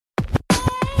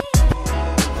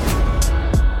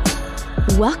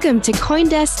Welcome to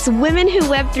CoinDesk's Women Who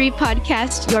Web3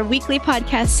 podcast, your weekly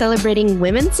podcast celebrating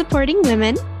women supporting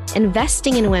women,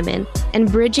 investing in women,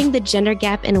 and bridging the gender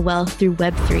gap in wealth through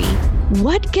Web3.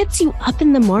 What gets you up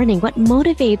in the morning? What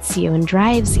motivates you and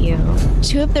drives you?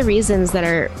 Two of the reasons that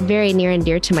are very near and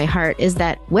dear to my heart is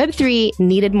that Web3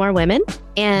 needed more women,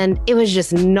 and it was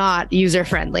just not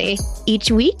user-friendly. Each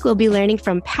week, we'll be learning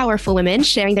from powerful women,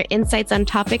 sharing their insights on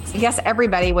topics. I guess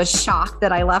everybody was shocked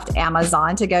that I left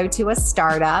Amazon to go to a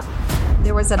startup.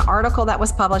 There was an article that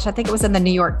was published, I think it was in the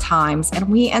New York Times, and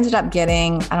we ended up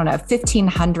getting,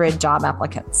 1,500 job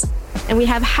applicants. And we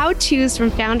have how-tos from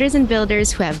founders and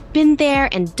builders who have been there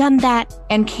and done that.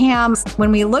 And Cam,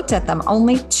 when we looked at them,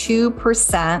 only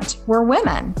 2% were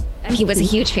women. He was a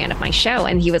huge fan of my show,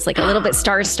 and he was like a little bit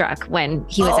starstruck when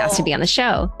he was asked to be on the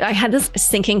show. I had this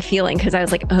sinking feeling because I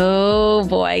was like, oh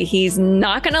boy, he's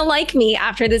not going to like me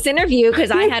after this interview because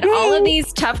I had all of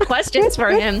these tough questions for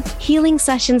him. Healing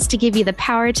sessions to give you the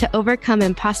power to overcome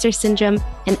imposter syndrome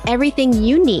and everything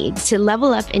you need to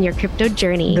level up in your crypto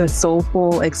journey. The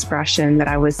soulful expression that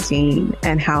I was seeing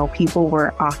and how people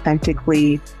were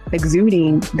authentically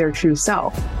exuding their true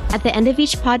self. At the end of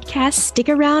each podcast, stick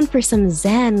around for some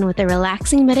Zen with a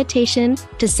relaxing meditation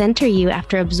to center you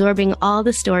after absorbing all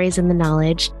the stories and the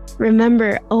knowledge.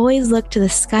 Remember, always look to the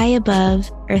sky above,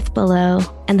 earth below,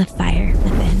 and the fire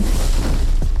within.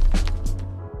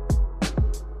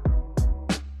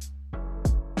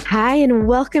 Hi, and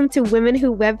welcome to Women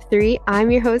Who Web3. I'm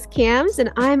your host, Cams,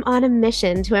 and I'm on a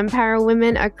mission to empower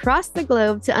women across the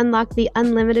globe to unlock the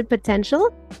unlimited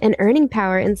potential and earning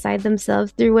power inside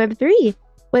themselves through Web3.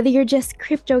 Whether you're just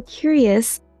crypto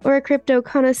curious or a crypto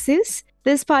connoisseur,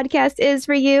 this podcast is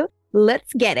for you.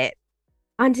 Let's get it.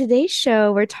 On today's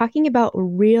show, we're talking about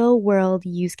real-world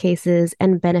use cases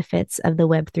and benefits of the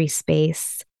Web3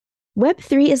 space.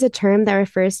 Web3 is a term that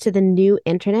refers to the new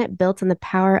internet built on the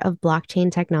power of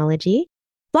blockchain technology.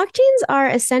 Blockchains are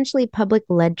essentially public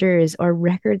ledgers or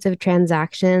records of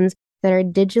transactions that are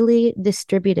digitally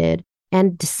distributed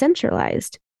and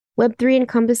decentralized. Web3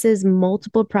 encompasses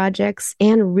multiple projects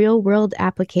and real-world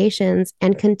applications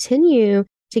and continue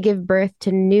to give birth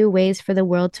to new ways for the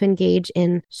world to engage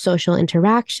in social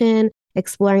interaction,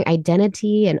 exploring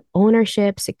identity and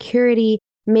ownership, security,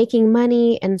 making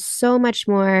money, and so much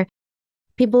more.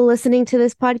 People listening to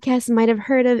this podcast might have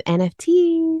heard of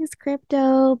NFTs,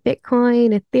 crypto,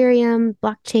 Bitcoin, Ethereum,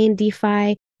 blockchain,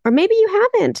 DeFi, or maybe you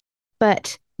haven't,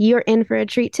 but you're in for a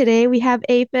treat today. We have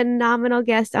a phenomenal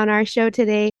guest on our show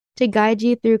today to guide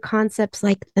you through concepts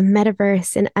like the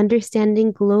metaverse and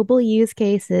understanding global use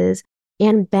cases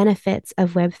and benefits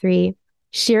of Web3.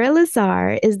 Shira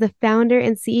Lazar is the founder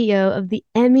and CEO of the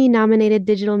Emmy-nominated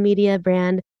digital media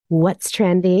brand What's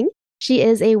Trending. She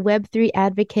is a Web3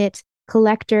 advocate,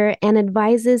 collector, and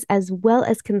advises as well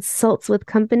as consults with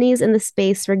companies in the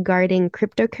space regarding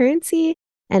cryptocurrency,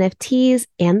 NFTs,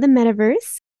 and the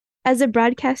metaverse. As a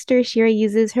broadcaster, Shira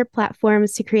uses her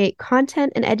platforms to create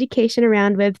content and education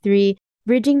around Web3,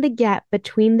 bridging the gap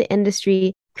between the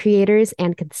industry, creators,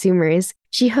 and consumers.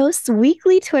 She hosts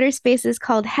weekly Twitter spaces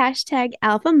called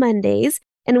 #Alpha Mondays,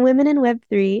 and Women in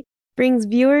Web3 brings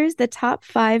viewers the top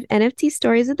 5 NFT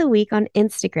stories of the week on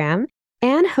Instagram,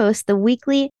 and hosts the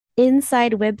weekly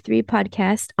Inside Web3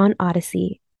 podcast on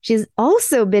Odyssey. She's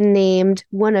also been named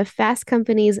one of Fast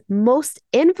Company's most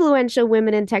influential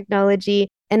women in technology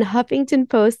and Huffington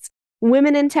Post's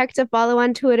Women in Tech to follow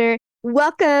on Twitter.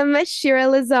 Welcome, Shira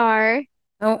Lazar.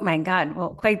 Oh my God. Well,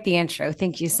 quite the intro.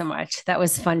 Thank you so much. That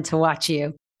was fun to watch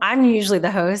you. I'm usually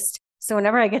the host, so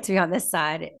whenever I get to be on this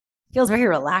side, it feels very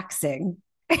relaxing.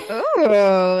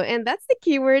 Oh, and that's the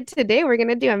key word today. We're going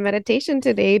to do a meditation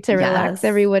today to relax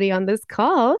everybody on this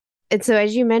call. And so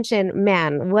as you mentioned,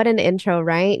 man, what an intro,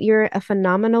 right? You're a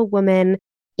phenomenal woman.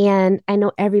 And I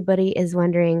know everybody is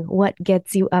wondering what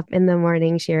gets you up in the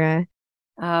morning, Shira.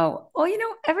 Oh, well,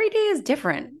 every day is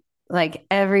different. Like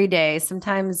every day,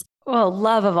 sometimes,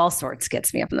 love of all sorts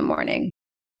gets me up in the morning.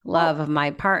 Love of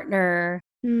my partner,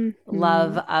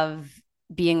 love of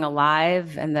being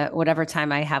alive and whatever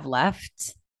time I have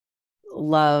left,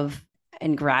 love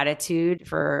and gratitude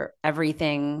for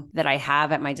everything that I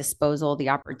have at my disposal, the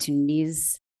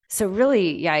opportunities. So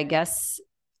really, I guess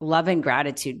love and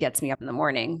gratitude gets me up in the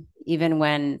morning, even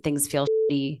when things feel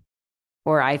shitty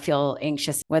or I feel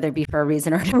anxious, whether it be for a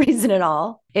reason or no reason at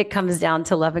all. It comes down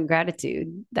to love and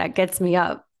gratitude. That gets me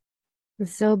up.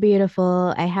 So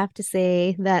beautiful. I have to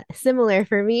say that similar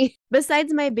for me,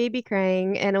 besides my baby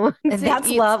crying and that's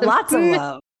love, lots of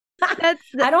love.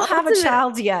 I don't have a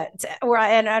child yet,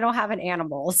 and I don't have an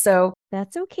animal. So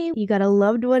that's okay. You got a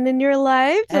loved one in your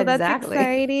life. So exactly. That's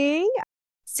exciting.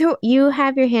 So you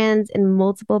have your hands in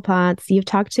multiple pots. You've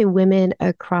talked to women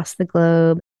across the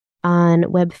globe on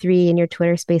Web3 in your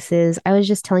Twitter spaces. I was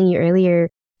just telling you earlier,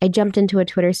 I jumped into a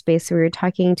Twitter space where we were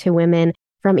talking to women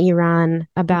from Iran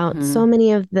about so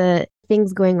many of the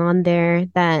things going on there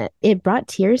that it brought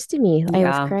tears to me. I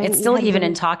was crying. It's still, even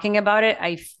in talking about it,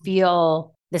 I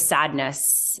feel the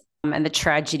sadness and the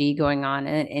tragedy going on.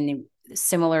 And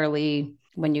similarly,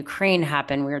 when Ukraine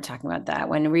happened, we were talking about that.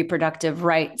 When reproductive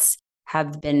rights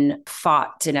have been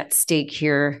fought and at stake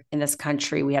here in this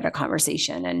country, we had a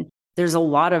conversation. And there's a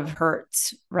lot of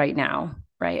hurt right now,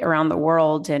 right, around the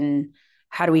world. And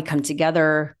how do we come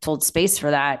together to hold space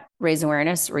for that, raise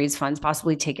awareness, raise funds,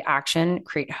 possibly take action,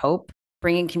 create hope?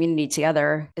 Bringing community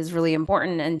together is really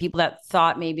important. And people that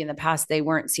thought maybe in the past they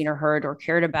weren't seen or heard or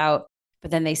cared about,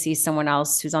 but then they see someone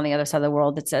else who's on the other side of the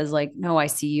world that says like, no, I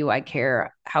see you, I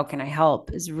care, how can I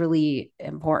help, is really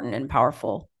important and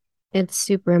powerful. It's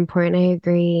super important. I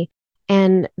agree.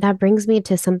 And that brings me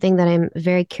to something that I'm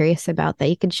very curious about that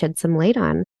you could shed some light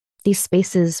on. These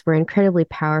spaces were incredibly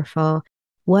powerful.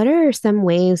 What are some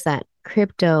ways that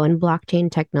crypto and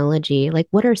blockchain technology, like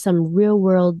what are some real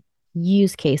world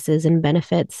use cases and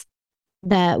benefits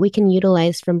that we can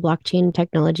utilize from blockchain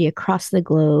technology across the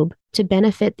globe to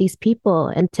benefit these people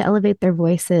and to elevate their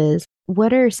voices?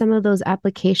 What are some of those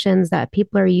applications that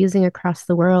people are using across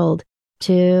the world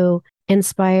to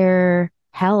inspire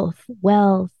health,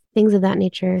 wealth, things of that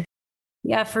nature?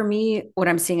 Yeah, for me, what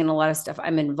I'm seeing in a lot of stuff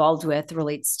I'm involved with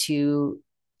relates to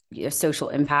social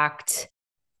impact,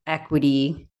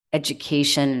 equity,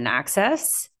 education, and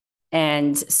access.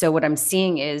 And so what I'm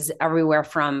seeing is everywhere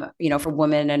from, for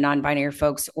women and non-binary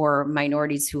folks or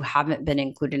minorities who haven't been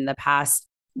included in the past,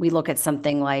 we look at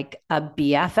something like a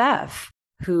BFF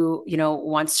who,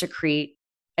 wants to create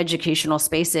educational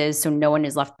spaces so no one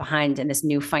is left behind in this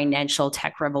new financial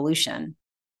tech revolution.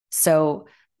 So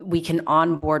we can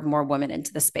onboard more women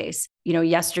into the space.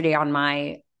 Yesterday on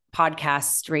my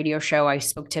podcast radio show, I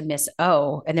spoke to Miss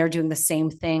O, and they're doing the same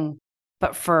thing,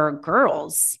 but for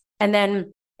girls. And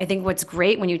then I think what's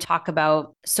great when you talk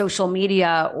about social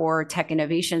media or tech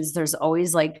innovations, there's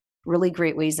always like really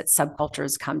great ways that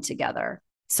subcultures come together.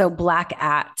 So Black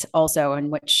Act also,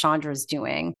 and what Chandra's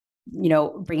doing,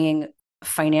 bringing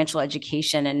financial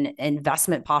education and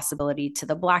investment possibility to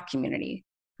the Black community.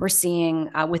 We're seeing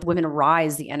with Women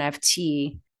Rise, the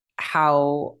NFT,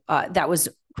 how that was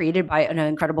created by an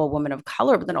incredible woman of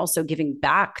color, but then also giving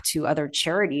back to other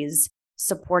charities,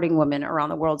 supporting women around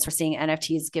the world. So we're seeing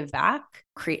NFTs give back,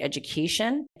 create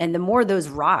education. And the more those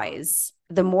rise,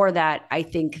 the more that I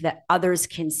think that others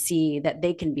can see that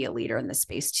they can be a leader in this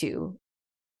space too.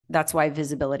 That's why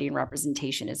visibility and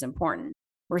representation is important.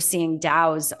 We're seeing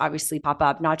DAOs obviously pop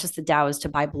up, not just the DAOs to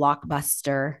buy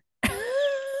Blockbuster.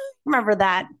 Remember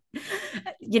that,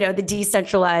 the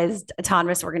decentralized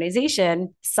autonomous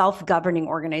organization, self-governing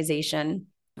organization,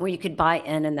 where you could buy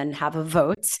in and then have a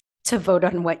vote to vote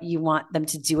on what you want them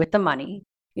to do with the money.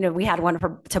 We had one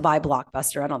to buy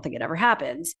Blockbuster. I don't think it ever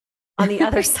happened. On the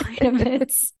other side of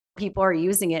it, people are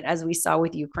using it, as we saw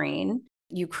with Ukraine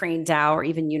DAO, or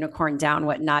even Unicorn DAO,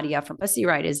 what Nadia from Pussy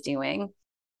Riot is doing,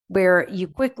 where you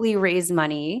quickly raise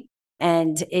money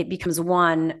and it becomes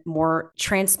more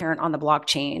transparent on the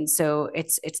blockchain. So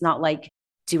it's not like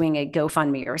doing a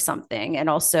GoFundMe or something. And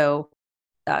also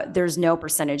there's no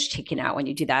percentage taken out when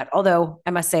you do that. Although I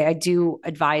must say, I do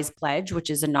advise Pledge, which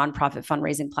is a nonprofit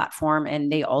fundraising platform,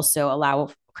 and they also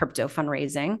allow crypto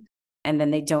fundraising, and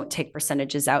then they don't take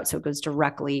percentages out. So it goes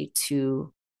directly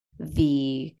to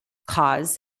the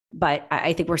cause. But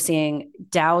I think we're seeing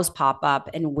DAOs pop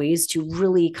up and ways to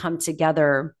really come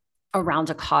together around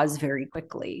a cause very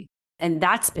quickly. And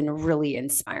that's been really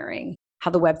inspiring,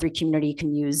 how the Web3 community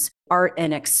can use art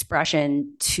and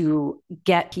expression to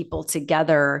get people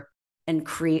together and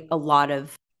create a lot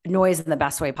of noise in the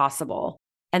best way possible.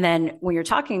 And then when you're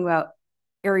talking about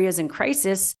areas in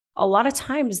crisis, a lot of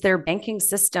times their banking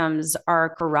systems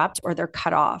are corrupt or they're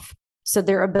cut off. So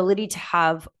their ability to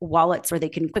have wallets where they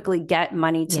can quickly get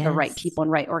money to the right people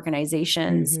and right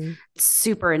organizations,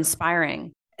 super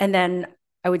inspiring. And then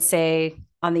I would say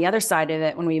on the other side of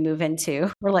it, when we move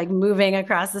into, we're like moving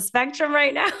across the spectrum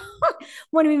right now.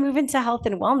 When we move into health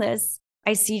and wellness,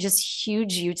 I see just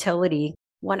huge utility.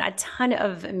 A ton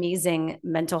of amazing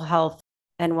mental health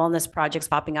and wellness projects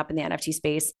popping up in the NFT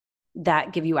space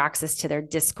that give you access to their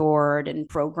Discord and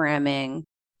programming,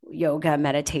 yoga,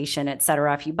 meditation, et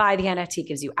cetera. If you buy the NFT, it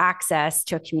gives you access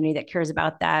to a community that cares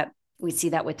about that. We see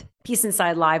that with Peace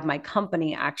Inside Live. My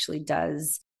company actually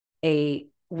does a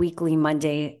weekly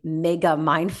Monday mega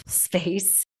mindful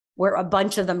space where a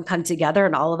bunch of them come together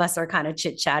and all of us are kind of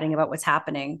chit-chatting about what's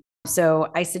happening.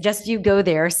 So I suggest you go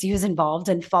there, see who's involved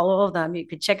and follow them. You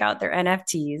could check out their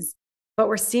NFTs, but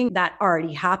we're seeing that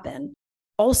already happen.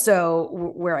 Also,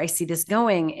 where I see this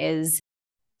going is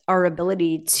our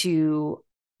ability to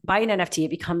buy an NFT.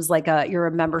 It becomes like you're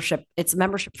a membership. It's a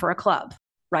membership for a club,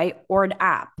 right? Or an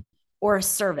app or a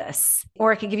service,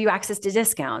 or it can give you access to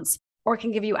discounts, or it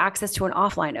can give you access to an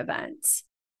offline event.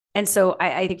 And so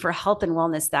I think for health and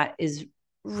wellness, that is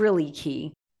really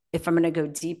key. If I'm going to go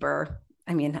deeper,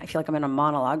 I mean, I feel like I'm in a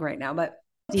monologue right now, but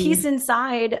Peace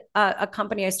Inside, a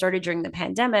company I started during the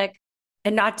pandemic,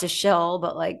 and not to shill,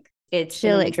 but like it's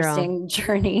been an interesting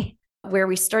journey where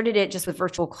we started it just with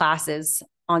virtual classes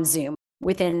on Zoom.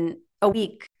 Within a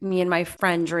week, me and my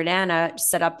friend Jordana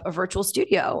set up a virtual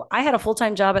studio. I had a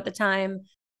full-time job at the time.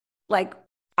 Like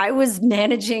I was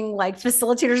managing like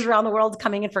facilitators around the world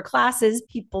coming in for classes,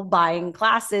 people buying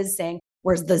classes saying,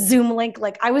 where's the Zoom link?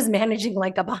 Like I was managing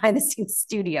like a behind the scenes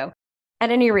studio.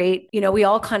 At any rate, we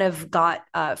all kind of got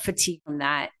fatigued from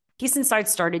that. Peace Inside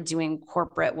started doing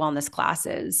corporate wellness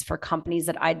classes for companies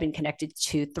that I'd been connected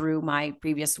to through my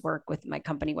previous work with my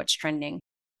company, What's Trending.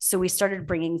 So we started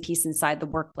bringing Peace Inside the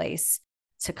workplace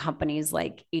to companies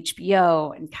like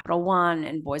HBO and Capital One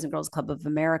and Boys and Girls Club of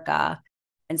America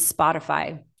and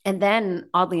Spotify. And then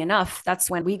oddly enough, that's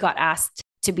when we got asked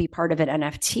to be part of an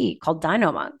NFT called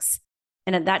Dino Monks.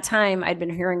 And at that time, I'd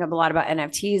been hearing a lot about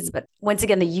NFTs, but once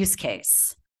again, the use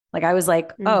case. Like I was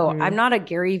like, oh, I'm not a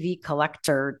Gary V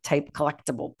collector type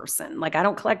collectible person. Like I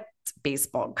don't collect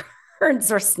baseball cards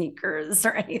or sneakers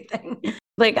or anything.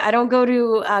 Like I don't go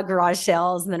to garage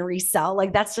sales and then resell.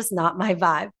 Like that's just not my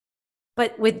vibe.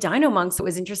 But with Dino Monks, what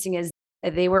was interesting is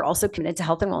they were also committed to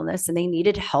health and wellness and they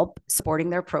needed help supporting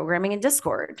their programming in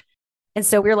Discord. And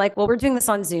so we were like, well, we're doing this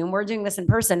on Zoom. We're doing this in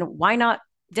person. Why not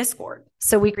Discord?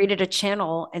 So we created a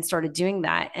channel and started doing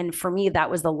that. And for me,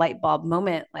 that was the light bulb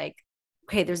moment. Like,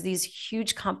 okay, there's these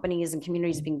huge companies and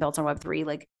communities being built on Web3,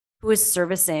 like who is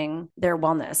servicing their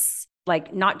wellness,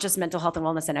 like not just mental health and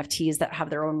wellness NFTs that have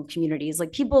their own communities,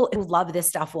 like people who love this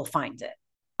stuff will find it.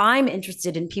 I'm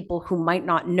interested in people who might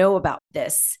not know about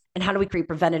this. And how do we create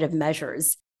preventative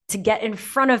measures to get in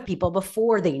front of people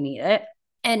before they need it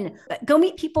and go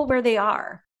meet people where they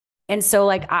are? And so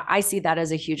like, I see that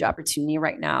as a huge opportunity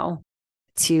right now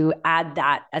to add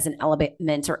that as an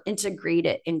element or integrate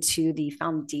it into the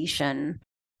foundation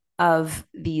of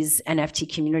these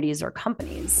NFT communities or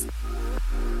companies.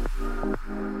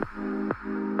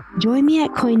 Join me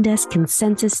at CoinDesk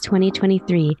Consensus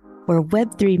 2023, where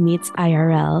Web3 meets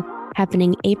IRL,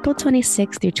 happening April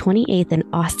 26th through 28th in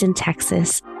Austin,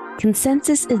 Texas.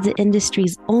 Consensus is the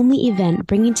industry's only event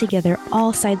bringing together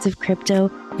all sides of crypto,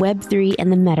 Web3,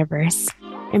 and the metaverse.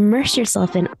 Immerse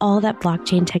yourself in all that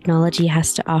blockchain technology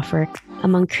has to offer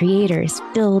among creators,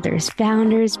 builders,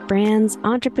 founders, brands,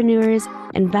 entrepreneurs,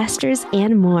 investors,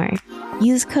 and more.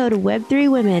 Use code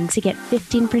Web3Women to get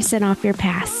 15% off your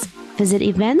pass. Visit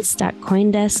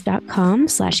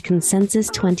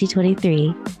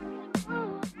events.coindesk.com/consensus2023.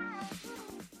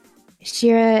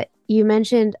 Shira, you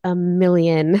mentioned a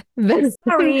million benefits.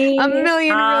 Sorry. A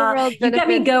million real world benefits. You get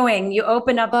me going. You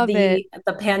open up the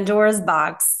Pandora's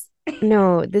box.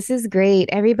 No, this is great.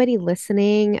 Everybody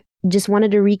listening, just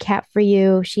wanted to recap for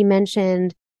you. She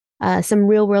mentioned some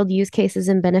real world use cases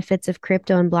and benefits of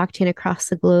crypto and blockchain across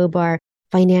the globe are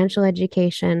financial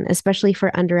education, especially for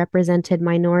underrepresented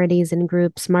minorities and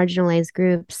groups, marginalized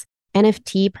groups.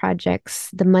 NFT projects,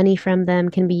 the money from them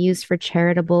can be used for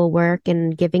charitable work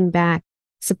and giving back,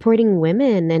 supporting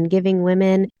women and giving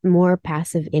women more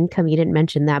passive income. You didn't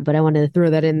mention that, but I wanted to throw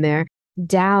that in there.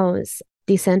 DAOs,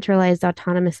 decentralized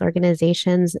autonomous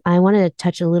organizations. I wanted to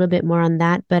touch a little bit more on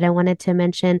that, but I wanted to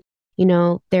mention,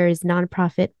 there's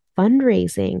nonprofit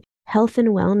fundraising, health and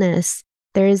wellness.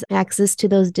 There's access to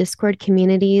those Discord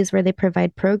communities where they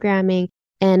provide programming,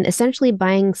 and essentially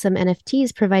buying some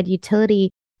NFTs provide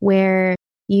utility where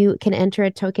you can enter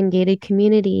a token gated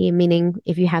community, meaning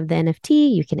if you have the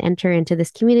NFT, you can enter into this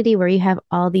community where you have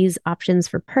all these options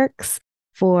for perks,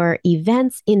 for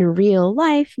events in real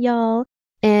life, y'all,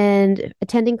 and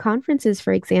attending conferences,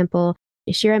 for example.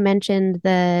 Shira mentioned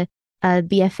the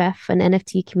BFF, an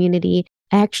NFT community.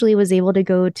 I actually was able to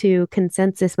go to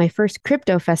Consensus, my first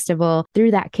crypto festival,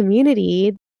 through that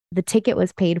community. The ticket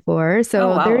was paid for.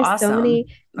 So there's awesome. So many.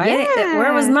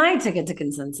 Where was my ticket to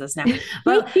Consensus now?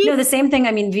 Well, no, the same thing.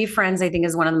 I mean, VeeFriends, I think,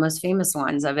 is one of the most famous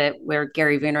ones of it, where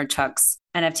Gary Vaynerchuk's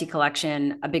NFT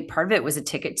collection, a big part of it was a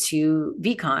ticket to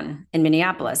VCon in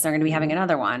Minneapolis. They're going to be having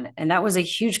another one. And that was a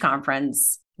huge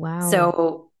conference. Wow.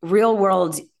 So real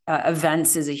world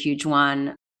events is a huge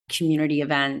one, community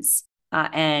events.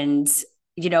 And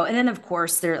then of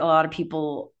course, there a lot of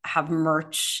people have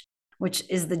merch which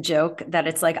is the joke that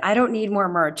it's like, I don't need more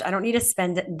merch. I don't need to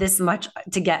spend this much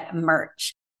to get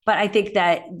merch. But I think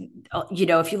that,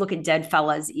 if you look at Dead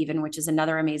Fellas, even, which is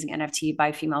another amazing NFT by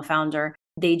a female founder,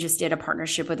 they just did a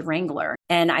partnership with Wrangler.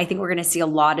 And I think we're going to see a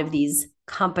lot of these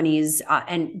companies,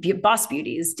 and Boss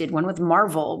Beauties did one with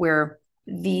Marvel, where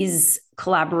these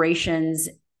collaborations,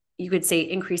 you could say,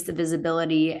 increase the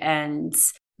visibility and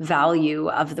value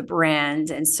of the brand.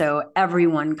 And so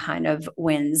everyone kind of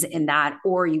wins in that,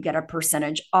 or you get a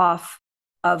percentage off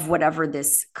of whatever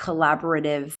this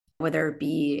collaborative, whether it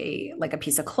be like a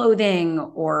piece of clothing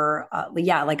or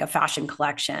like a fashion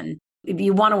collection. If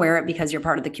you want to wear it because you're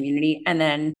part of the community, and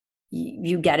then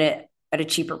you get it at a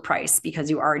cheaper price because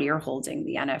you already are holding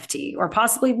the NFT, or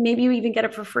possibly maybe you even get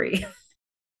it for free.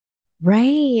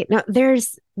 Right. No,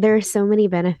 there's so many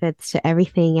benefits to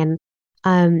everything.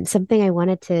 And something I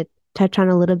wanted to touch on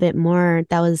a little bit more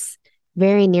that was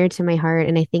very near to my heart,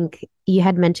 and I think you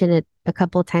had mentioned it a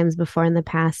couple of times before in the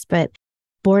past, but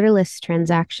borderless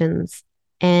transactions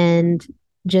and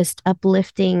just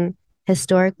uplifting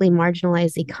historically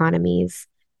marginalized economies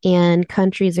and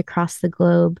countries across the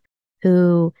globe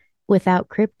who, without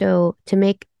crypto, to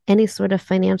make any sort of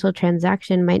financial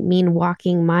transaction might mean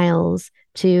walking miles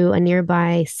to a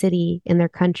nearby city in their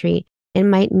country. It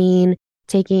might mean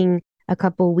taking a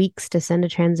couple weeks to send a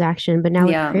transaction, but now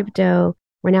with crypto,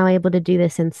 we're now able to do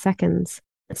this in seconds.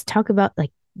 Let's talk about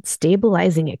like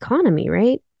stabilizing economy,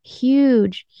 right?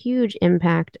 Huge, huge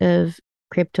impact of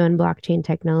crypto and blockchain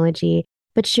technology.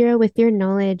 But Shira, with your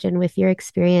knowledge and with your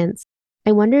experience,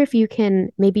 I wonder if you can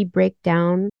maybe break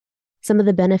down some of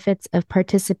the benefits of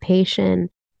participation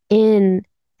in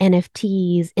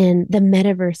NFTs, in the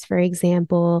metaverse, for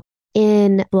example,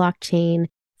 in blockchain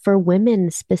for women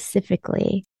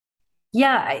specifically.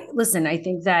 Yeah, listen, I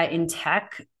think that in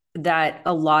tech, that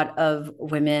a lot of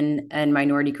women and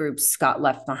minority groups got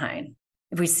left behind.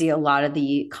 If we see a lot of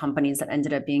the companies that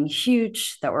ended up being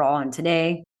huge that we're all on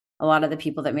today, a lot of the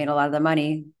people that made a lot of the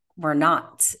money were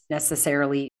not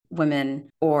necessarily women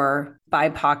or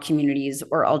BIPOC communities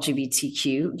or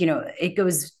LGBTQ. It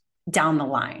goes down the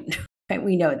line, right?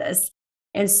 We know this.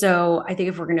 And so I think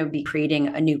if we're going to be creating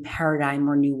a new paradigm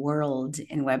or new world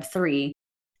in Web3,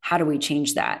 how do we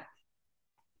change that?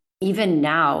 Even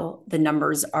now, the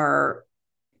numbers are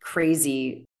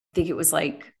crazy. I think it was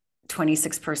like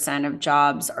 26% of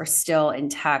jobs are still in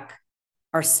tech,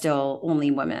 are still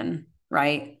only women,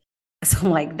 right? So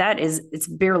like it's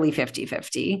barely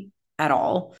 50-50 at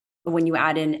all. But when you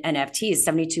add in NFTs,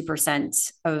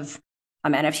 72% of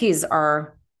NFTs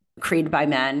are created by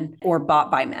men or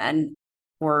bought by men,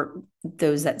 or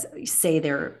those that say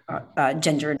they're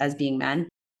gendered as being men.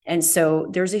 And so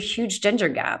there's a huge gender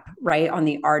gap, right? On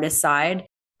the artist side,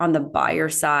 on the buyer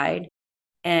side.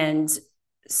 And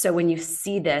so when you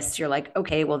see this, you're like,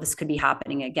 okay, well, this could be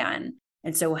happening again.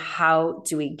 And so how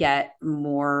do we get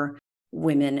more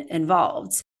women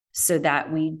involved so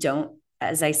that we don't,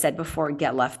 as I said before,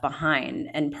 get left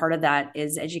behind? And part of that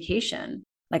is education,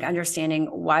 like understanding,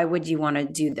 why would you want to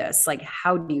do this? Like,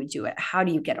 how do you do it? How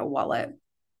do you get a wallet?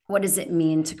 What does it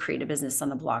mean to create a business on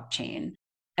the blockchain?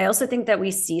 I also think that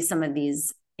we see some of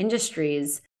these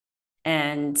industries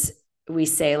and we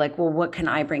say like, well, what can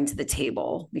I bring to the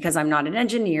table? Because I'm not an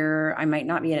engineer. I might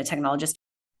not be a technologist.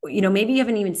 Maybe you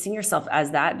haven't even seen yourself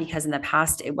as that because in the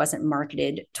past, it wasn't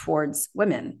marketed towards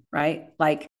women, right?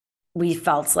 Like we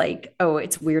felt like, oh,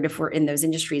 it's weird if we're in those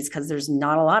industries because there's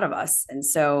not a lot of us. And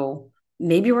so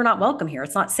maybe we're not welcome here.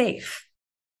 It's not safe.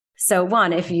 So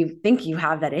one, if you think you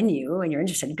have that in you and you're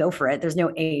interested, go for it. There's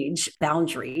no age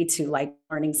boundary to like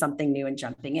learning something new and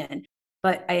jumping in.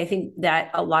 But I think that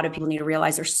a lot of people need to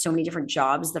realize there's so many different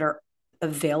jobs that are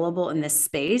available in this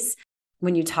space.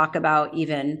 When you talk about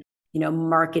even,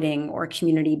 marketing or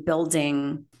community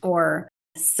building or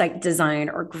site design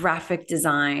or graphic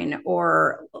design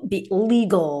or be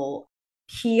legal,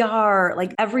 PR,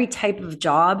 like every type of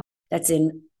job that's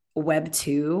in Web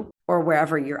 2 or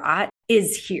wherever you're at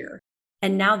is here.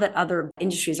 And now that other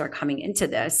industries are coming into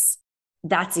this,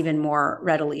 that's even more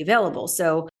readily available.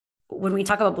 So when we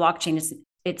talk about blockchain,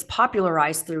 it's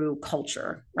popularized through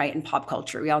culture, right? And pop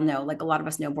culture. We all know, like a lot of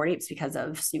us know Bored Apes because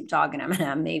of Snoop Dogg and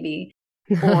Eminem, maybe.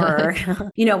 Or,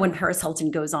 when Paris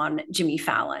Hilton goes on Jimmy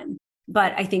Fallon.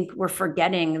 But I think we're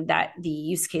forgetting that the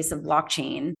use case of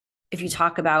blockchain, if you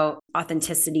talk about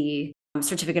authenticity,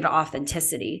 certificate of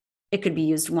authenticity, it could be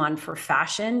used one for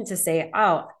fashion to say,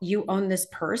 oh, you own this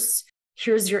purse.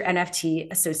 Here's your NFT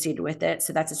associated with it.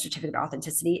 So that's a certificate of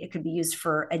authenticity. It could be used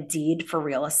for a deed for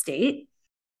real estate.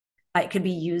 It could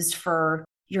be used for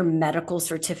your medical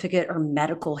certificate or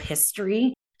medical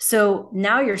history. So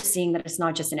now you're seeing that it's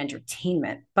not just an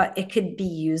entertainment, but it could be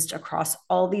used across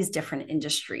all these different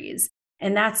industries.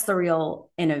 And that's the real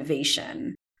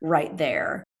innovation right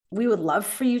there. We would love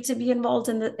for you to be involved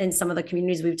in some of the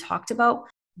communities we've talked about,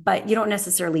 but you don't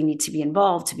necessarily need to be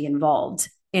involved in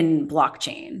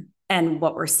blockchain and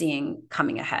what we're seeing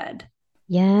coming ahead.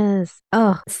 Yes.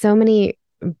 Oh, so many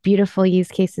beautiful use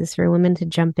cases for women to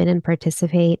jump in and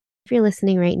participate. If you're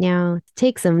listening right now,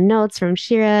 take some notes from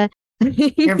Shira.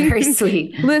 You're very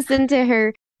sweet. Listen to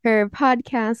her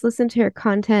podcast, listen to her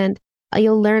content.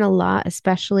 You'll learn a lot,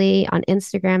 especially on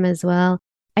Instagram as well.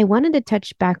 I wanted to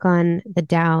touch back on the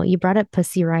DAO. You brought up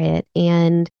Pussy Riot,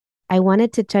 and I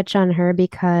wanted to touch on her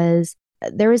because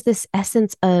there was this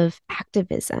essence of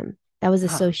activism that was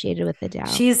associated with the DAO.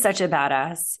 She's such a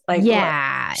badass. Like,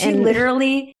 yeah. She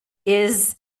literally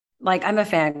is like, I'm a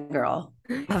fangirl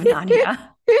of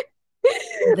Nadia.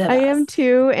 I am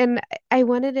too. And I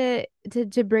wanted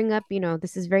to bring up,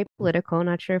 this is very political.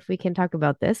 Not sure if we can talk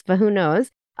about this, but who knows?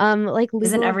 Like legal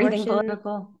Isn't everything abortion,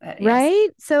 political? Yes. Right?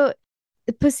 So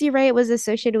Pussy Riot was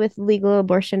associated with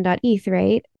legalabortion.eth,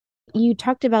 right? You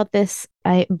talked about this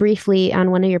briefly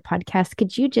on one of your podcasts.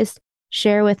 Could you just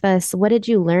share with us, what did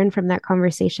you learn from that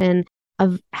conversation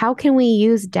of how can we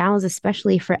use DAOs,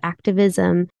 especially for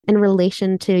activism, in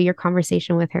relation to your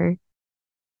conversation with her?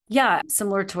 Yeah,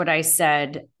 similar to what I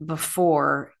said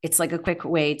before, it's like a quick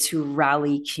way to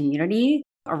rally community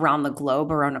around the globe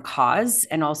around a cause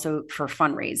and also for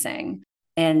fundraising.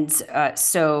 And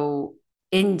so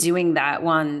in doing that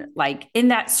one, like in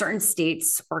that certain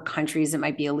states or countries, it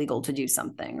might be illegal to do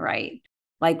something, right?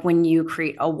 Like when you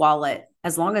create a wallet,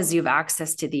 as long as you have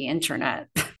access to the internet,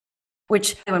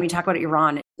 which when we talk about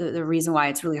Iran, the reason why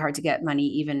it's really hard to get money,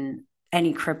 even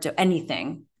any crypto,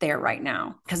 anything there right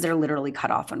now, because they're literally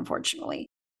cut off, unfortunately.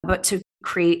 But to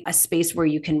create a space where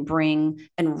you can bring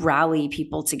and rally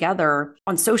people together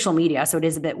on social media. So it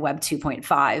is a bit Web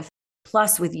 2.5,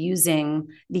 plus with using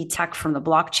the tech from the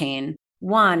blockchain.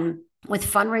 One, with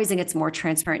fundraising, it's more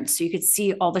transparent. So you could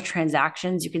see all the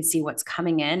transactions, you can see what's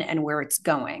coming in and where it's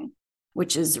going,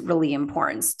 which is really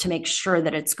important to make sure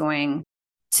that it's going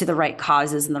to the right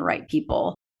causes and the right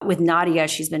people. With Nadia,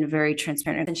 she's been very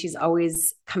transparent and she's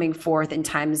always coming forth in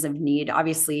times of need.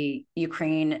 Obviously,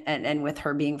 Ukraine and with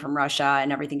her being from Russia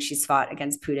and everything she's fought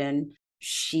against Putin,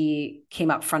 she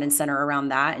came up front and center around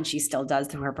that, and she still does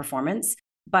through her performance.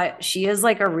 But she is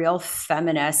like a real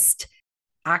feminist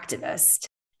activist,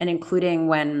 and including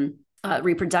when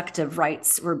reproductive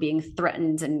rights were being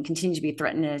threatened and continue to be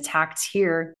threatened and attacked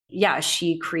here. Yeah,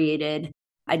 she created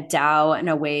a DAO and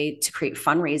a way to create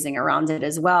fundraising around it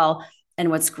as well. And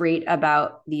what's great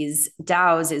about these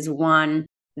DAOs is, one,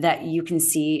 that you can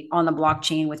see on the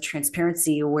blockchain with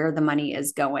transparency where the money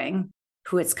is going,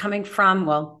 who it's coming from,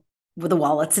 well, with the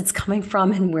wallets it's coming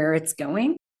from and where it's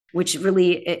going, which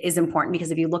really is important, because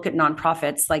if you look at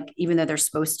nonprofits, like even though they're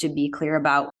supposed to be clear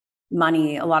about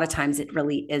money, a lot of times it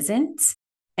really isn't.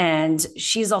 And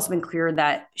she's also been clear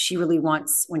that she really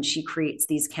wants, when she creates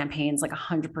these campaigns, like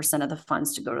 100% of the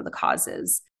funds to go to the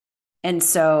causes. And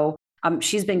so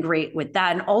she's been great with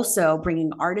that. And also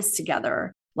bringing artists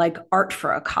together, like Art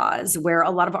for a Cause, where a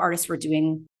lot of artists were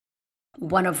doing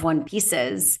one-of-one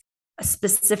pieces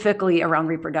specifically around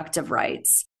reproductive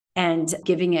rights and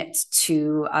giving it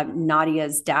to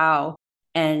Nadia's DAO.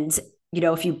 And,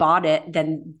 if you bought it,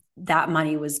 then that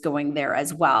money was going there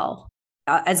as well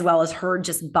as her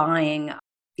just buying,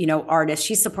 artists.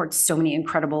 She supports so many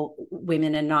incredible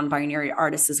women and non-binary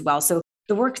artists as well. So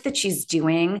the work that she's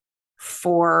doing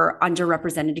for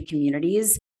underrepresented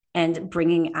communities and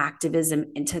bringing activism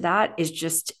into that is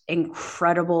just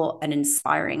incredible and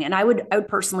inspiring. And I would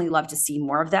personally love to see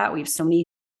more of that. We have so many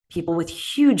people with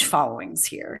huge followings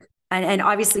here. And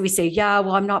obviously we say, yeah,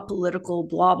 well, I'm not political,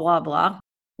 blah, blah, blah.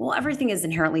 Well, everything is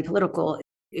inherently political.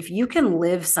 If you can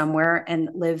live somewhere and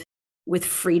live with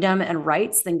freedom and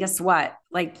rights, then guess what?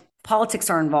 Like, politics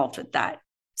are involved with that.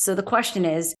 So the question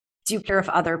is, do you care if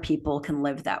other people can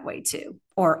live that way too,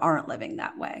 or aren't living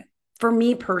that way? For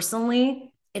me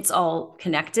personally, it's all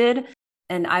connected,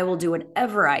 and I will do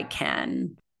whatever I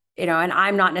can, and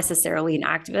I'm not necessarily an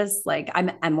activist. Like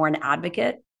I'm more an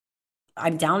advocate.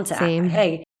 I'm down to,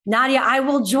 hey, Nadia, I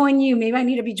will join you. Maybe I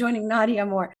need to be joining Nadia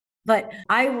more, but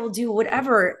I will do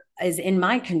whatever is in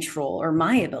my control or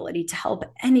my ability to help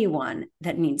anyone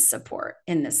that needs support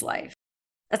in this life.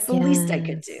 That's the least I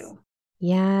could do.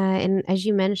 Yeah. And as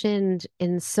you mentioned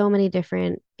in so many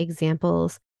different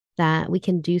examples, that we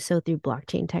can do so through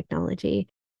blockchain technology.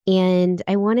 And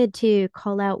I wanted to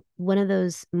call out one of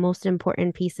those most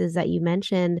important pieces that you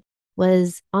mentioned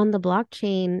was on the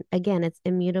blockchain. Again, it's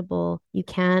immutable. You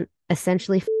can't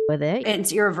essentially with it.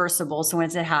 It's irreversible. So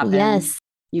once it happens, yes,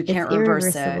 you can't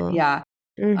reverse it. Yeah.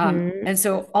 Mm-hmm. And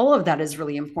so all of that is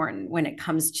really important when it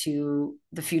comes to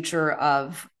the future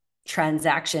of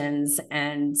transactions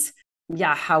and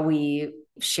how we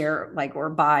share or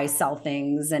buy, sell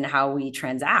things and how we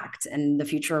transact and the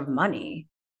future of money.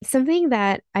 Something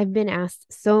that I've been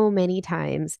asked so many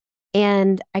times,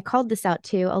 and I called this out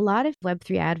too, a lot of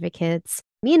Web3 advocates,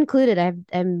 me included,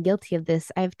 I'm guilty of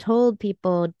this. I've told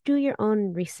people, do your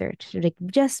own research, like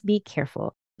just be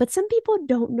careful. But some people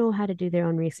don't know how to do their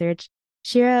own research.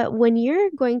 Shira, when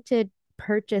you're going to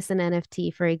purchase an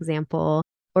NFT, for example,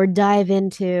 or dive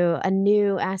into a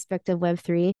new aspect of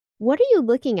Web3, what are you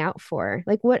looking out for?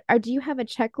 Like, do you have a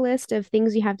checklist of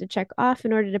things you have to check off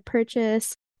in order to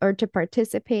purchase or to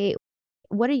participate?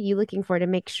 What are you looking for to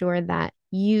make sure that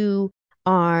you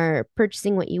are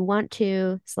purchasing what you want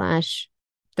to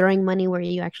 / throwing money where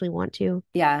you actually want to?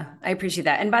 Yeah, I appreciate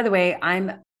that. And by the way,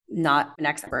 I'm not an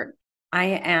expert. I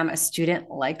am a student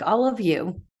like all of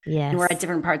you. Yes. And we're at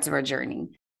different parts of our journey.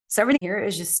 So everything here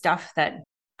is just stuff that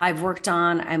I've worked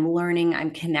on, I'm learning,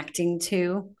 I'm connecting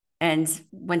to. And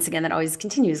once again, that always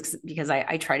continues because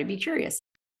I try to be curious.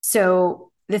 So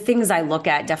the things I look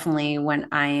at definitely when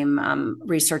I'm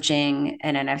researching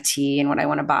an NFT and what I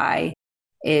want to buy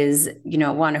is,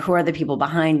 one, who are the people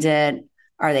behind it?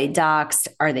 Are they doxed?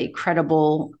 Are they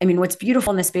credible? I mean, what's beautiful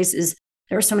in this space is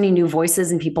there are so many new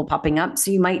voices and people popping up.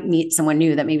 So you might meet someone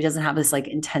new that maybe doesn't have this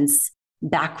intense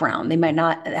background. They might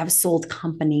not have sold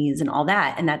companies and all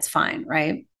that. And that's fine,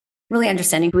 right? Really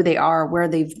understanding who they are, where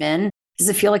they've been. Does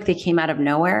it feel like they came out of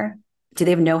nowhere? Do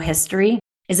they have no history?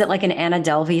 Is it like an Anna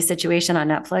Delvey situation on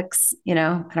Netflix? I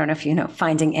don't know if you know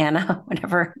Finding Anna,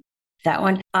 whatever, that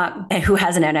one, and who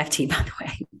has an NFT, by the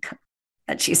way,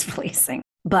 that she's releasing.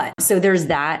 But so there's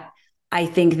that. I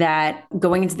think that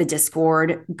going into the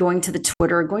Discord, going to the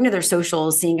Twitter, going to their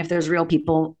socials, seeing if there's real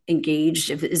people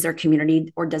engaged, if is their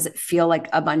community, or does it feel like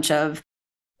a bunch of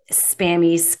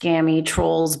spammy, scammy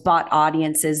trolls, bot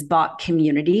audiences, bot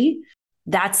community?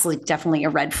 That's definitely a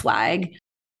red flag.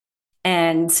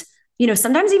 And,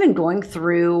 sometimes even going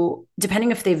through,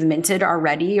 depending if they've minted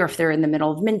already or if they're in the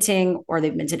middle of minting or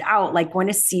they've minted out, going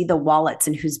to see the wallets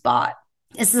and who's bought.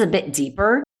 This is a bit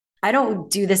deeper. I don't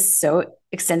do this so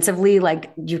extensively.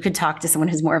 You could talk to someone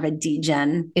who's more of a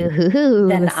degen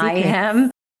than I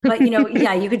am. But,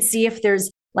 you could see if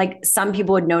there's some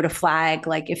people would know to flag,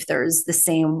 if there's the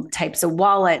same types of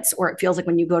wallets, or it feels like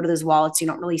when you go to those wallets, you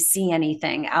don't really see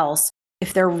anything else.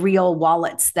 If they're real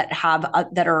wallets that have,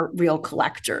 that are real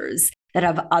collectors, that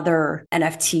have other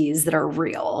NFTs that are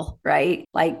real, right?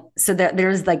 So that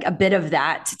there's a bit of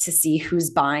that to see who's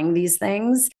buying these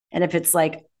things. And if it's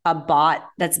a bot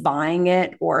that's buying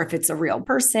it, or if it's a real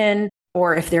person,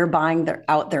 or if they're buying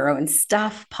out their own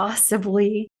stuff,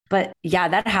 possibly. But yeah,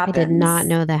 that happens. I did not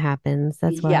know that happens.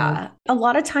 That's why. Yeah. A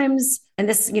lot of times, and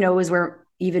this, is where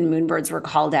even moonbirds were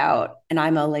called out, and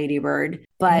I'm a ladybird,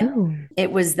 but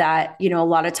it was that, a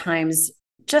lot of times,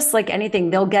 just like anything,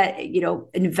 they'll get,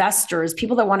 investors,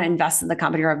 people that want to invest in the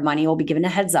company or have money will be given a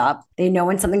heads up. They know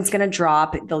when something's going to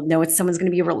drop, they'll know someone's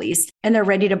going to be released, and they're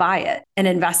ready to buy it and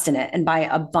invest in it and buy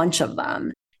a bunch of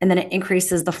them. And then it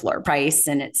increases the floor price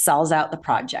and it sells out the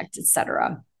project, et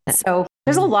cetera. So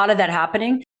there's a lot of that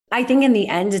happening. I think in the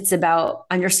end, it's about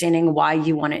understanding why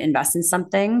you want to invest in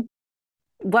something,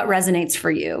 what resonates for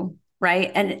you,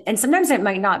 right? And sometimes it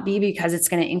might not be because it's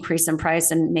going to increase in price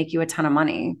and make you a ton of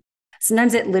money.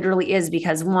 Sometimes it literally is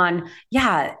because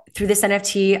through this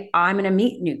NFT, I'm going to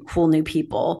meet cool new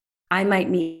people. I might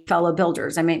meet fellow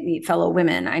builders. I might meet fellow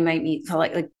women. I might meet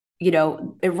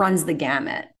it runs the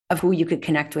gamut of who you could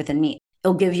connect with and meet.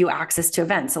 It'll give you access to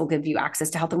events. It'll give you access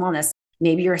to health and wellness.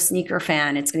 Maybe you're a sneaker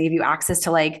fan. It's going to give you access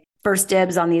to first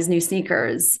dibs on these new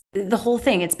sneakers. The whole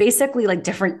thing. It's basically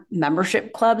different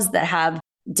membership clubs that have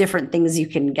different things you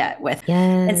can get with.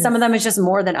 Yes. And some of them is just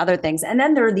more than other things. And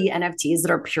then there are the NFTs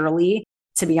that are purely,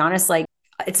 to be honest,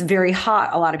 it's very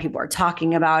hot. A lot of people are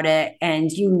talking about it,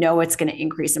 and it's going to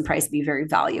increase in price, be very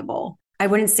valuable. I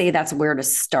wouldn't say that's where to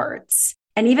start.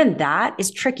 And even that is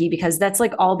tricky because that's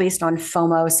all based on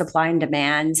FOMO, supply and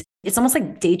demand. It's almost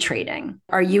like day trading.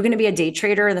 Are you going to be a day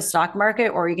trader in the stock market,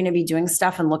 or are you going to be doing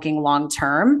stuff and looking long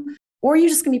term? Or are you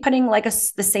just going to be putting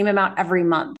the same amount every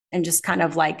month and just kind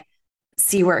of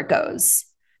see where it goes?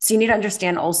 So you need to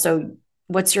understand also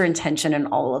what's your intention in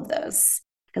all of this.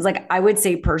 Because I would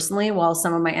say personally, while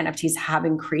some of my NFTs have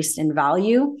increased in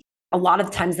value, a lot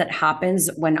of times that happens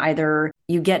when either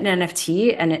you get an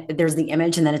NFT and there's the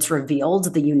image and then it's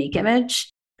revealed, the unique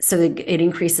image. So it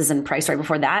increases in price right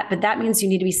before that. But that means you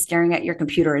need to be staring at your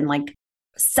computer and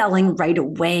selling right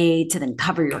away to then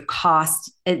cover your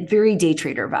cost, a very day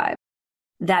trader vibe.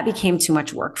 That became too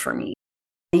much work for me.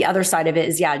 The other side of it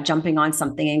is, jumping on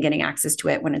something and getting access to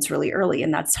it when it's really early.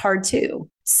 And that's hard too.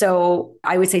 So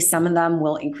I would say some of them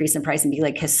will increase in price and be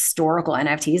like historical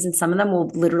NFTs. And some of them will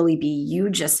literally be you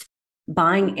just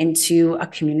buying into a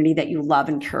community that you love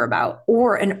and care about,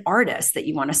 or an artist that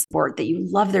you want to support, that you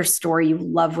love their story, you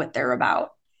love what they're about.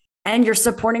 And you're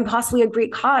supporting possibly a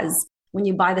great cause when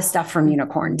you buy the stuff from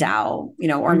Unicorn DAO,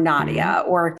 or Nadia,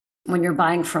 or when you're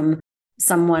buying from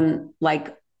someone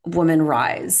like Woman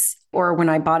Rise, or when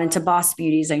I bought into Boss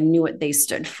Beauties, I knew what they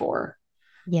stood for.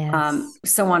 Yes.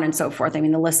 So on and so forth. I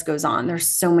mean, the list goes on. There's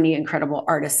so many incredible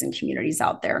artists and communities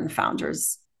out there and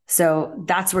founders. So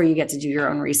that's where you get to do your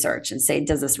own research and say,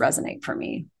 does this resonate for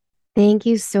me? Thank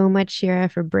you so much, Shira,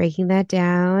 for breaking that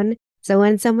down. So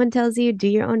when someone tells you do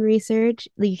your own research,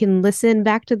 you can listen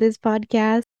back to this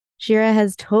podcast. Shira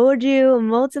has told you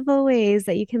multiple ways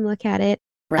that you can look at it.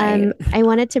 Right. I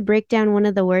wanted to break down one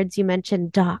of the words you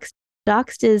mentioned, doxed.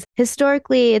 Doxed is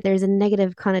historically, there's a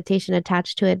negative connotation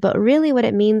attached to it, but really what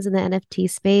it means in the NFT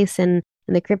space and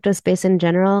in the crypto space in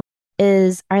general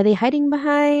is, are they hiding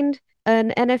behind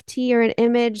an NFT or an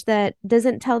image that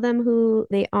doesn't tell them who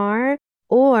they are?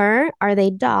 Or are they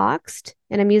doxed?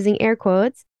 And I'm using air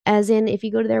quotes, as in if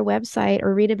you go to their website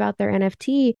or read about their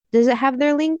NFT, does it have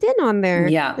their LinkedIn on there?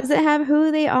 Yeah. Does it have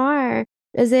who they are?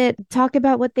 Does it talk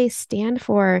about what they stand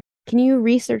for? Can you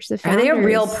research the founders? Are they a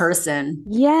real person?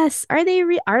 Yes. Are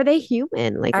they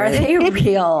human? Like, are they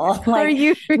real? Like, are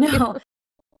you real? No.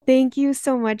 Thank you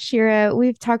so much, Shira.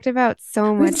 We've talked about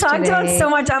so much. We talked about so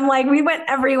much. I'm like, we went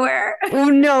everywhere. Oh,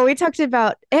 no, we talked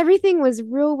about everything was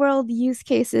real world use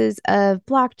cases of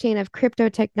blockchain, of crypto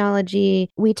technology.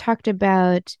 We talked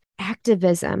about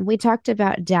activism. We talked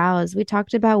about DAOs. We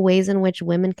talked about ways in which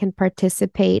women can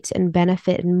participate and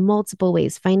benefit in multiple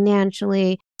ways,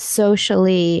 financially,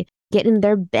 socially, get in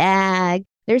their bag.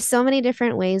 There's so many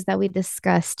different ways that we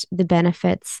discussed the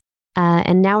benefits.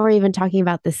 And now we're even talking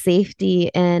about the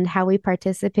safety and how we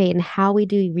participate and how we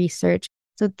do research.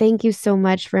 So thank you so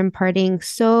much for imparting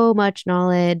so much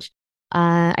knowledge.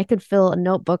 I could fill a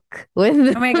notebook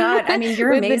with. Oh my God. I mean,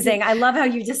 you're amazing. I love how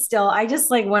you distill. I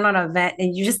just like went on an event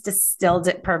and you just distilled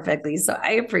it perfectly. So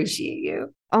I appreciate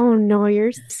you. Oh no,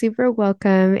 you're super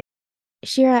welcome.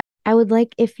 Shira, I would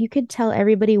like if you could tell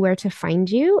everybody where to find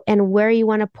you and where you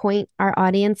want to point our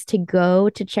audience to go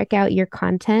to check out your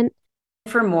content.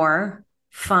 For more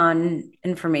fun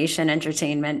information,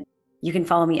 entertainment, you can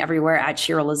follow me everywhere at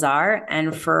Shira Lazar.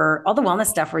 And for all the wellness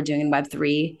stuff we're doing in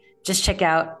Web3, just check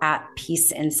out at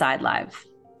Peace Inside Live.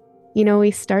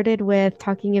 We started with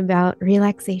talking about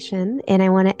relaxation, and I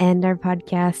want to end our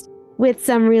podcast with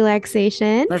some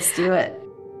relaxation. Let's do it.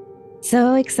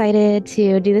 So excited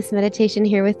to do this meditation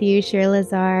here with you, Shira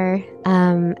Lazar.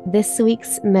 This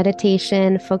week's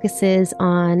meditation focuses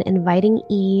on inviting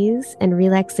ease and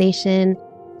relaxation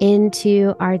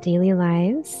into our daily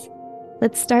lives.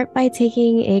 Let's start by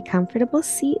taking a comfortable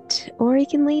seat, or you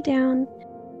can lay down.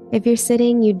 If you're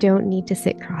sitting, you don't need to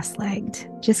sit cross-legged,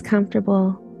 just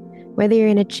comfortable. Whether you're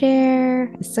in a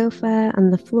chair, a sofa,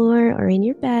 on the floor, or in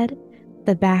your bed,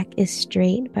 the back is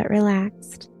straight but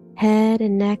relaxed. Head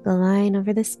and neck align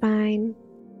over the spine,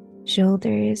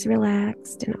 shoulders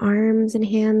relaxed, and arms and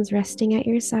hands resting at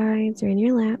your sides or in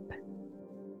your lap.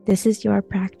 This is your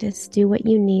practice. Do what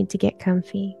you need to get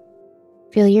comfy.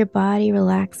 Feel your body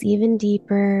relax even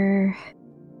deeper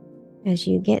as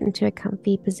you get into a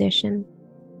comfy position.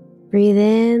 Breathe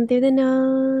in through the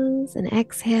nose and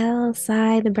exhale,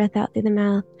 sigh the breath out through the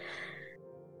mouth.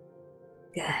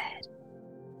 Good.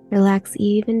 Relax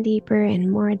even deeper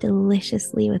and more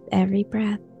deliciously with every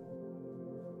breath.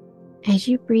 As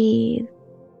you breathe,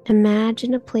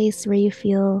 imagine a place where you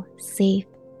feel safe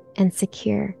and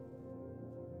secure.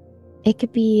 It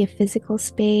could be a physical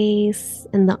space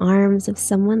in the arms of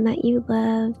someone that you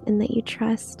love and that you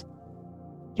trust,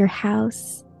 your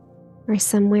house, or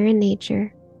somewhere in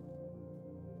nature.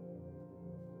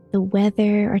 The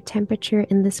weather or temperature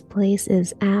in this place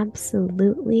is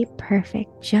absolutely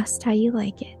perfect, just how you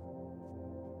like it.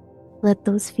 Let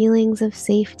those feelings of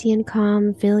safety and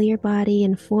calm fill your body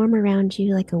and form around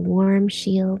you like a warm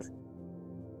shield.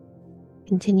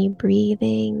 Continue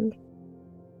breathing.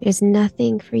 There's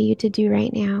nothing for you to do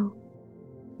right now.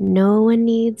 No one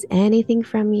needs anything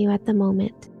from you at the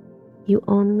moment. You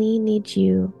only need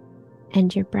you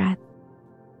and your breath.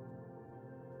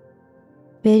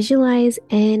 Visualize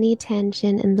any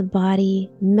tension in the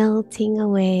body melting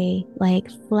away like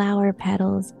flower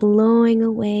petals blowing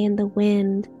away in the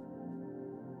wind.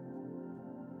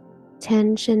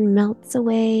 Tension melts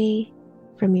away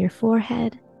from your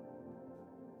forehead,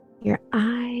 your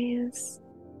eyes.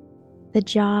 The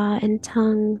jaw and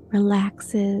tongue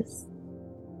relaxes.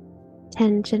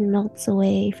 Tension melts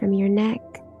away from your neck.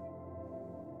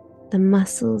 The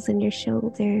muscles in your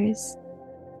shoulders.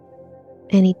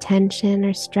 Any tension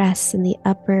or stress in the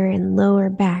upper and lower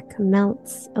back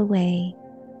melts away.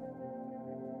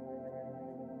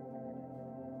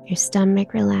 Your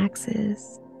stomach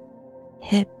relaxes.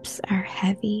 Hips are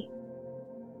heavy.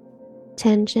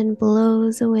 Tension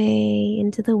blows away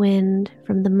into the wind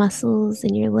from the muscles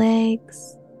in your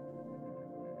legs,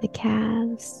 the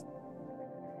calves,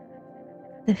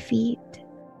 the feet,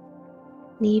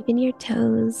 and even your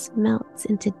toes melts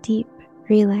into deep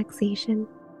relaxation.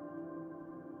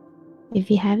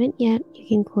 If you haven't yet, you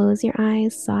can close your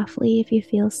eyes softly if you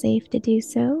feel safe to do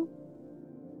so,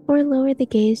 or lower the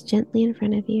gaze gently in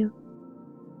front of you.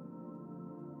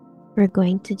 We're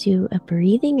going to do a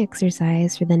breathing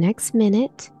exercise for the next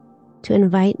minute to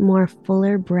invite more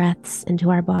fuller breaths into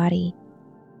our body.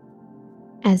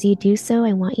 As you do so,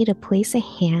 I want you to place a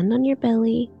hand on your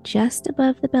belly, just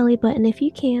above the belly button if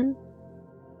you can.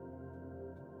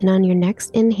 And on your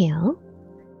next inhale,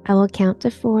 I will count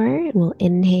to 4 and we'll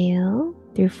inhale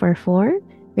through 4. We're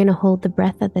going to hold the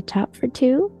breath at the top for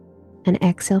 2 and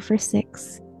exhale for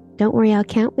 6. Don't worry, I'll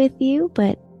count with you,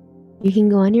 but you can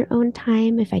go on your own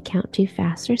time if I count too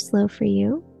fast or slow for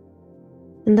you.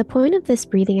 And the point of this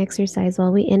breathing exercise,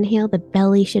 while we inhale, the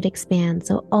belly should expand.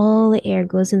 So all the air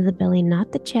goes into the belly,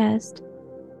 not the chest.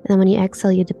 And then when you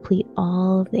exhale, you deplete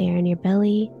all of the air in your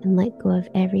belly and let go of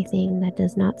everything that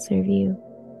does not serve you.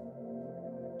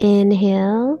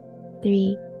 Inhale,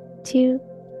 3, 2,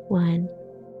 1.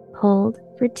 Hold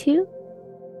for 2.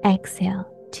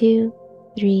 Exhale, 2,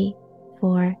 3,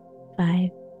 4, 5,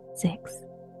 6.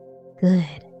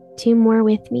 Good. 2 more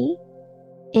with me.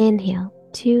 Inhale,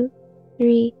 2,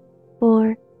 3,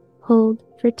 4. Hold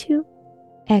for 2.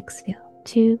 Exhale,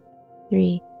 2,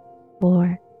 3,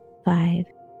 4, 5,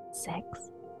 6.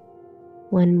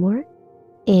 1 more.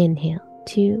 Inhale,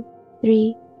 2,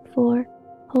 3, 4.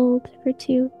 Hold for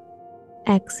 2.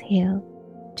 Exhale,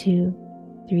 2,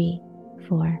 3,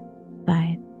 4,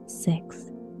 5,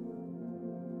 6.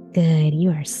 Good.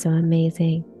 You are so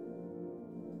amazing.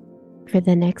 For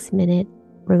the next minute,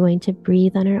 we're going to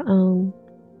breathe on our own.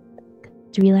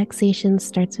 Relaxation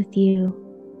starts with you,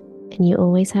 and you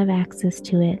always have access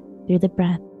to it through the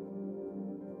breath.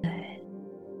 Good.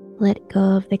 Let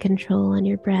go of the control on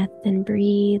your breath and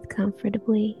breathe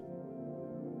comfortably.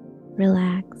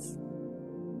 Relax.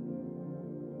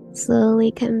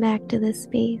 Slowly come back to this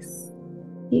space.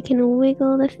 You can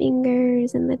wiggle the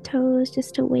fingers and the toes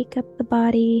just to wake up the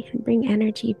body and bring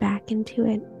energy back into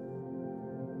it.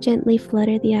 Gently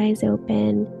flutter the eyes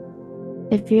open.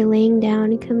 If you're laying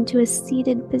down, come to a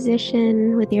seated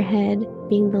position with your head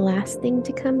being the last thing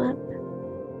to come up.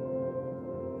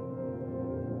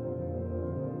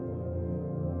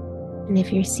 And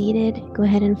if you're seated, go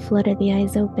ahead and flutter the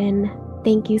eyes open.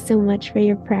 Thank you so much for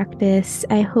your practice.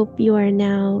 I hope you are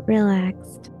now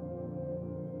relaxed.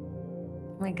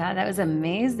 Oh my God, that was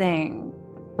amazing.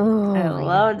 Oh, I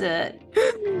loved it.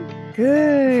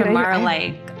 Good. From our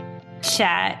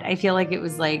chat, I feel like it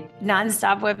was like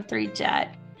nonstop Web3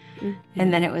 chat. Mm-hmm.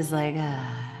 And then it was like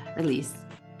release.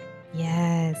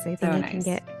 Yes, I think so it nice. Can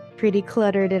get pretty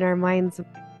cluttered in our minds.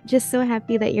 Just so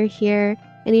happy that you're here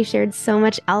and you shared so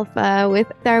much alpha with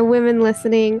our women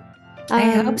listening.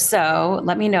 I hope so.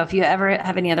 Let me know if you ever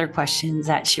have any other questions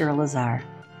at Shira Lazar.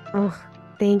 Oh,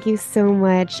 thank you so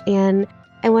much. And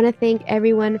I want to thank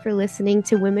everyone for listening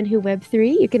to Women Who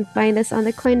Web3. You can find us on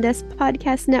the CoinDesk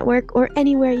Podcast Network or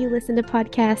anywhere you listen to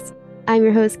podcasts. I'm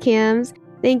your host, Cams.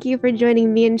 Thank you for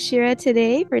joining me and Shira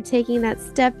today for taking that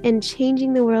step and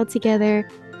changing the world together.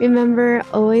 Remember,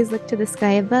 always look to the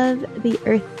sky above, the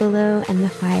earth below, and the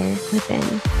fire within.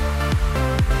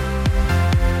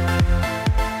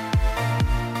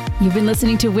 You've been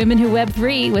listening to Women Who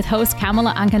Web3 with host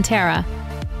Kamala Alcantara.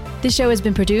 This show has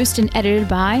been produced and edited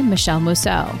by Michelle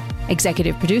Mousseau.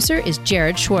 Executive producer is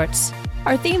Jared Schwartz.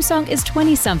 Our theme song is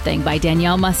 20-something by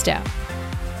Danielle Musto.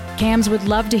 Cams would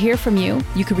love to hear from you.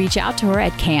 You can reach out to her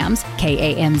at Cams,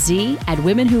 K-A-M-Z, at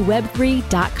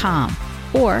womenwhoweb3.com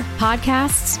or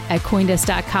podcasts at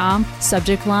coindesk.com,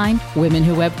 subject line, Women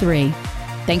Who Web3.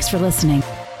 Thanks for listening.